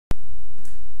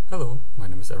Hello, my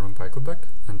name is Aaron Beichelbeck,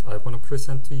 and I want to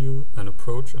present to you an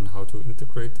approach on how to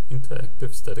integrate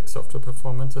interactive static software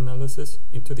performance analysis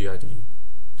into the IDE.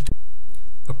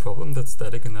 A problem that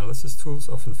static analysis tools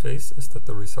often face is that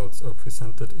the results are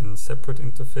presented in separate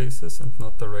interfaces and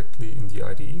not directly in the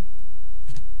IDE.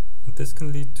 And this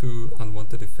can lead to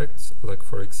unwanted effects, like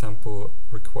for example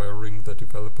requiring the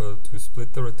developer to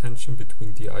split their attention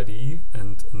between the IDE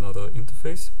and another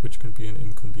interface, which can be an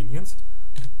inconvenience.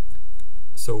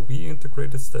 So we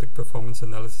integrated static performance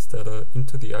analysis data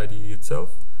into the IDE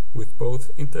itself, with both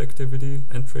interactivity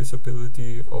and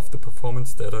traceability of the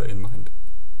performance data in mind.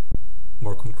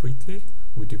 More concretely,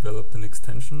 we developed an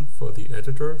extension for the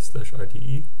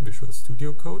editor/IDE Visual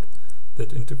Studio Code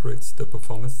that integrates the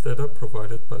performance data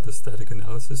provided by the static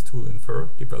analysis tool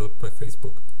Infer, developed by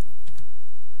Facebook.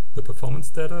 The performance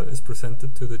data is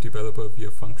presented to the developer via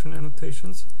function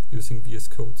annotations using VS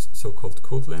Code's so-called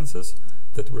code lenses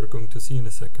that we're going to see in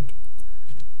a second.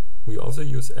 We also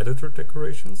use editor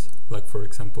decorations, like for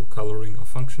example coloring or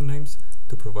function names,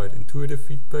 to provide intuitive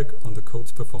feedback on the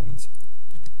code's performance.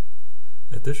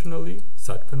 Additionally,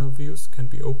 side panel views can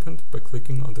be opened by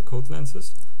clicking on the code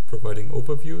lenses, providing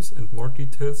overviews and more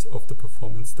details of the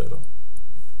performance data.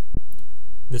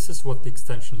 This is what the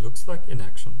extension looks like in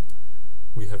action.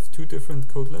 We have two different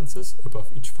code lenses above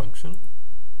each function.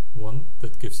 One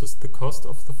that gives us the cost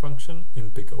of the function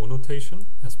in big O notation,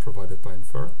 as provided by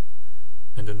Infer,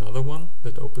 and another one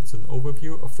that opens an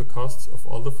overview of the costs of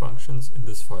all the functions in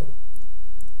this file.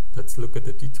 Let's look at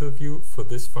the detail view for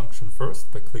this function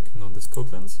first by clicking on this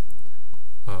code lens,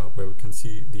 where we can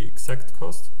see the exact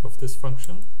cost of this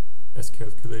function as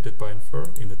calculated by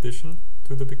Infer in addition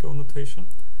to the big O notation.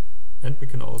 And we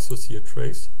can also see a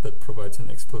trace that provides an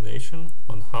explanation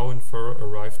on how Infer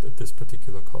arrived at this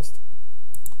particular cost.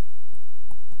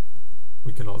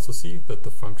 We can also see that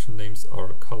the function names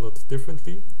are colored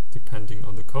differently depending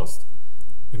on the cost.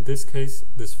 In this case,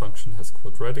 this function has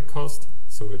quadratic cost,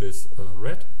 so it is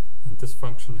red, and this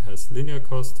function has linear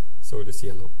cost, so it is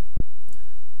yellow.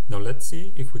 Now let's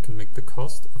see if we can make the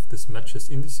cost of this matches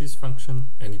indices function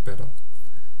any better.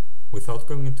 Without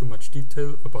going into much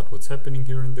detail about what's happening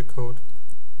here in the code,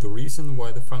 the reason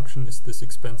why the function is this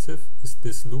expensive is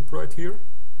this loop right here,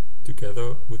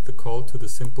 together with the call to the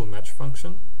simple match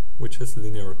function, which has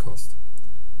linear cost.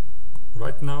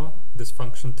 Right now, this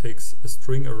function takes a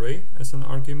string array as an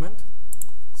argument,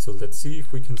 so let's see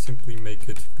if we can simply make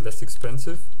it less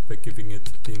expensive by giving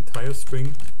it the entire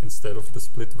string instead of the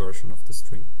split version of the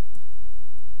string.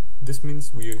 This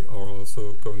means we are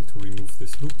also going to remove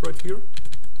this loop right here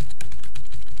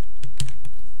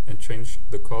and change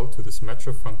the call to this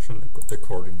matcher function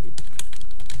accordingly.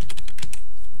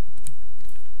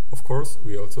 Of course,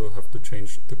 we also have to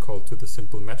change the call to the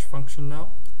simple match function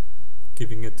now,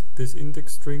 giving it this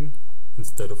index string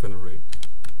instead of an array.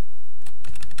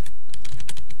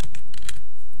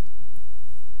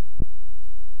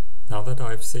 Now that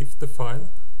I've saved the file,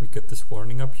 we get this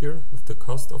warning up here that the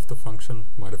cost of the function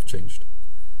might have changed.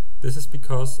 This is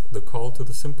because the call to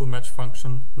the simple match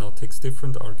function now takes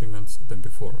different arguments than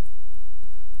before.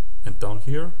 And down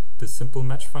here, this simple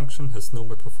match function has no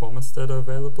more performance data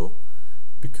available,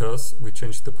 because we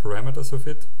changed the parameters of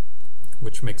it,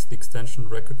 which makes the extension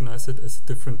recognize it as a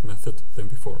different method than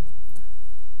before.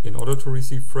 In order to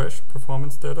receive fresh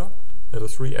performance data, let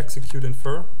us re-execute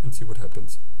Infer and see what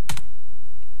happens.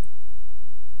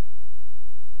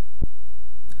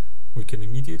 We can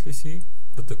immediately see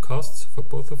that the costs for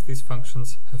both of these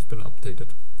functions have been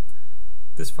updated.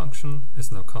 This function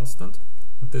is now constant,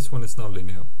 and this one is now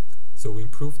linear, so we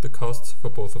improved the costs for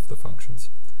both of the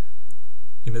functions.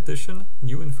 In addition,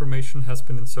 new information has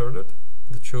been inserted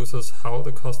that shows us how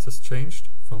the cost has changed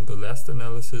from the last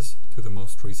analysis to the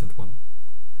most recent one.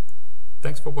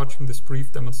 Thanks for watching this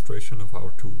brief demonstration of our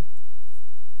tool.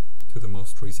 To the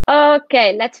most recent.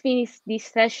 Okay, let's finish this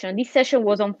session. This session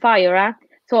was on fire, huh?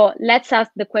 So let's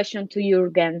ask the question to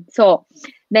Jürgen. So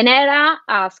Venera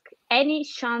asked, any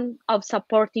chance of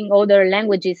supporting other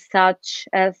languages such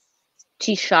as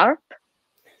C#?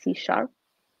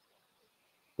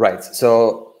 Right.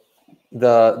 So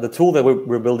the tool that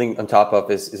we're building on top of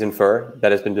is Infer,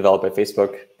 that has been developed by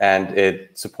Facebook, and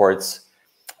it supports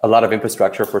a lot of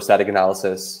infrastructure for static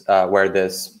analysis, where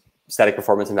this static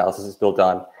performance analysis is built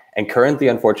on. And currently,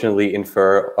 unfortunately,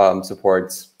 Infer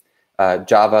supports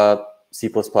Java, C++,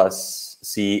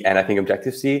 C, and I think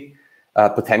Objective-C.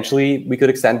 Potentially, we could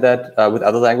extend that with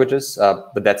other languages,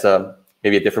 but that's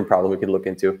maybe a different problem we could look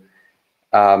into.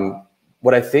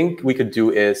 What I think we could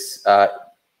do is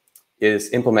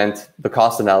implement the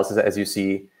cost analysis as you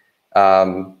see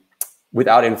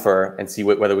without Infer and see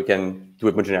whether we can do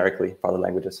it more generically for other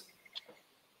languages.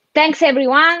 Thanks,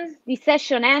 everyone. This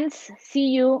session ends. See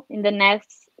you in the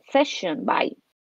next session. Bye.